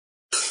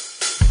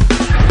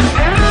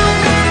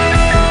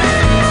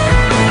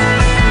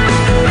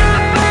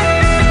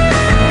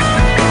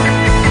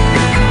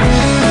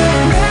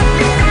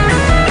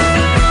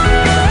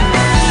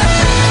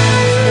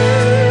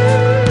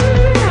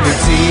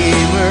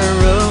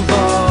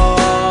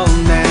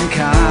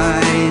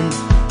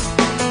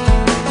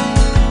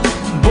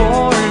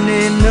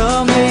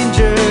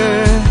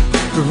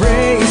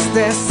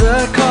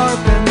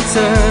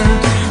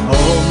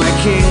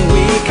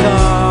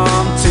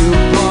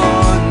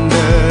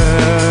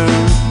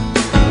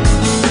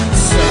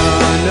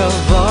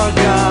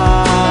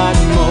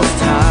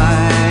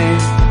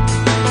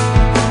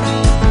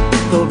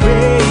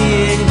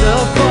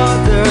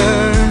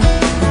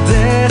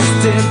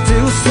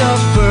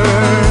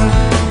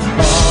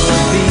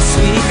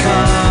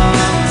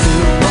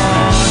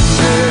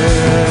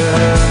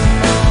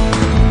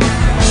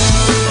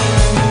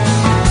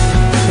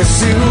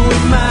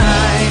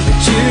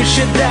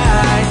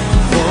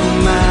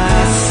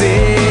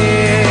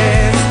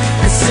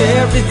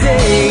every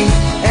day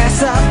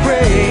as I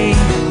pray, I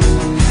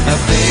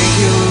thank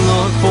you,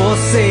 Lord, for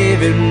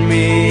saving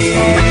me.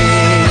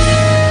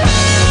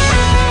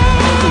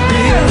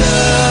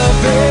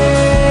 Beloved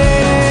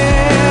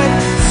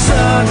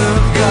Son of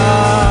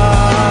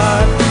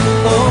God,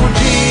 oh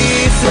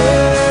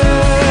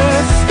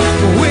Jesus,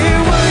 we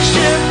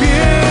worship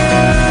you.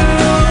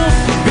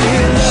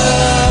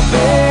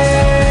 Beloved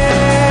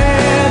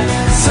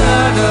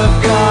Son of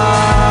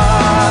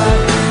God,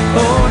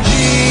 oh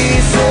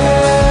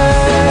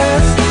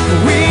Jesus,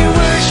 we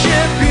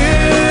worship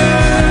you.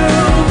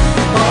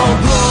 All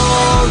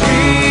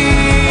glory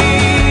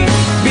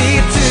be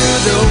to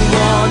the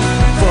one,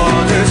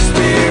 Father,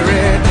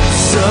 Spirit,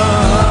 Son.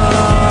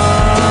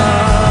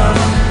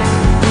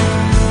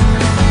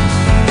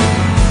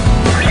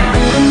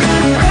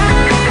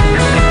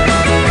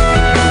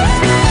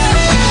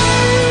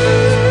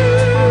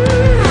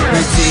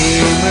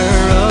 Redeemer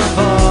of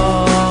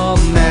all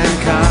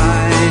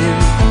mankind,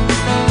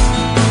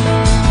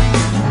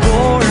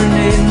 born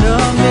in a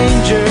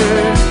manger,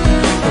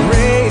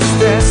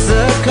 raised as a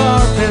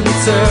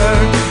carpenter.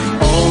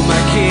 Oh,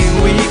 my King,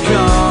 we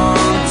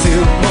come to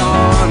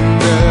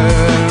ponder.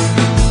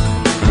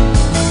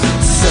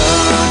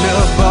 Son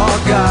of our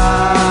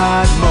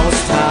God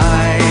Most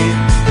High,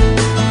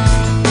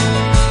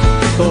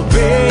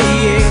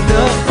 obeying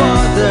the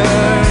Father,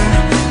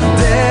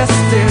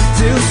 destined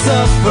to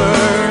suffer.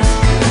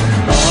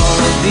 All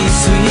of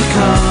these we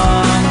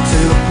come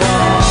to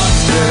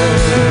ponder.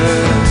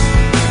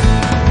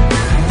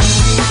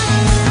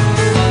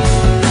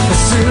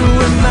 Who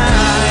am I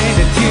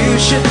that you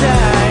should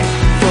die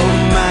for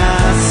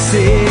my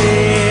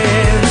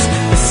sins?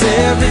 It's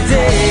every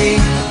day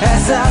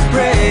as I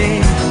pray,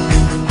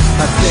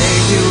 I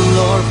thank you,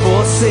 Lord,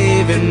 for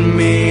saving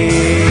me.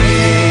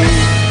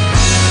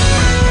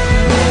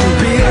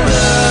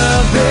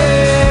 Beloved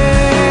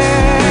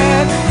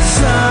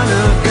Son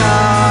of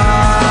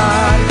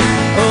God,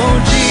 oh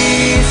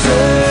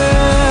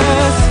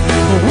Jesus,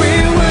 we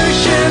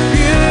worship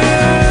you.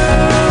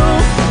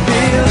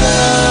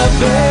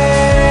 Beloved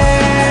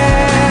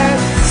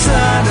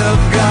Son of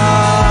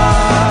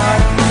God,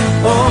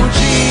 oh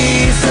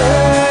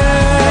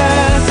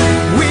Jesus,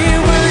 we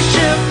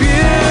worship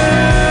you.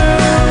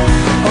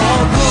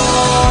 All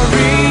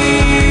glory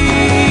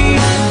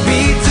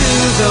be to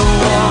the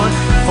one,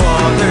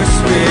 Father,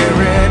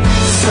 Spirit,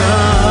 Son.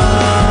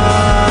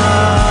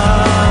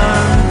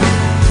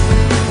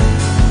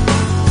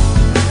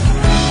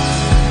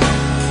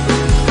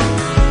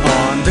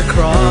 On the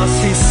cross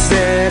he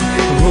said,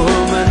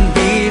 woman,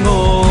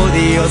 behold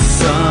your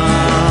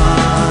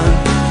son.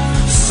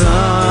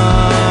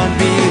 Son,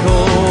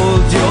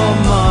 behold your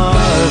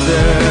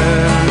mother.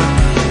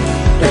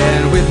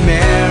 And with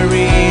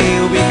Mary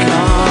we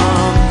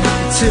come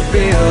to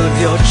build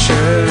your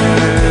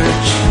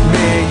church.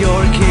 May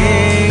your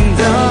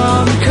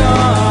kingdom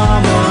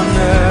come on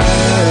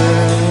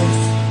earth.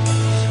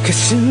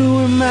 'Cause who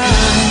am I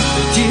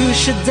that you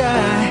should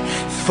die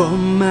for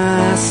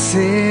my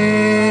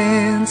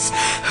sins?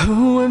 Who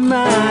am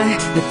I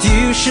that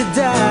you should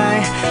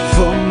die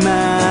for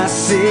my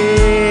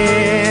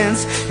sins?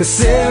 'Cause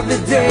every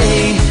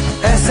day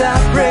as I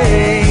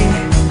pray,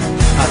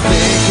 I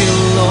thank you,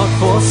 Lord,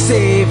 for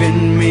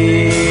saving me.